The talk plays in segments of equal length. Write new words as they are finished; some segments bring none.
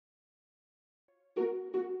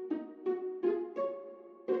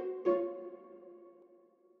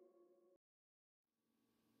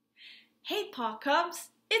Hey PAW Cubs,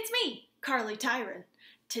 it's me, Carly Tyran.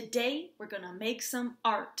 Today we're gonna make some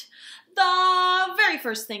art. The very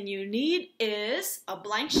first thing you need is a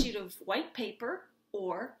blank sheet of white paper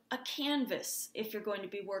or a canvas if you're going to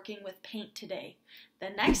be working with paint today.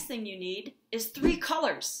 The next thing you need is 3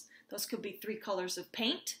 colors. Those could be 3 colors of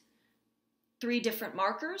paint, 3 different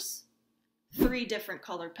markers, 3 different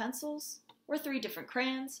colored pencils, or 3 different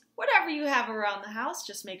crayons. Whatever you have around the house,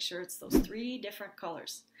 just make sure it's those 3 different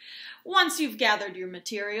colors. Once you've gathered your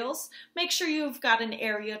materials, make sure you've got an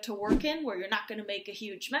area to work in where you're not going to make a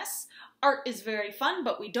huge mess. Art is very fun,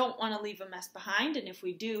 but we don't want to leave a mess behind, and if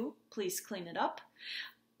we do, please clean it up.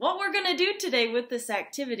 What we're going to do today with this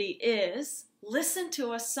activity is listen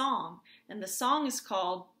to a song, and the song is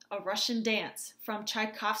called A Russian Dance from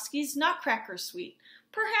Tchaikovsky's Nutcracker Suite.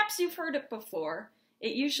 Perhaps you've heard it before.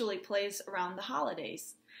 It usually plays around the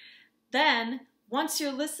holidays. Then, once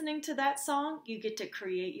you're listening to that song, you get to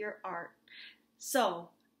create your art. So,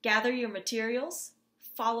 gather your materials,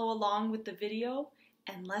 follow along with the video,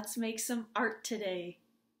 and let's make some art today.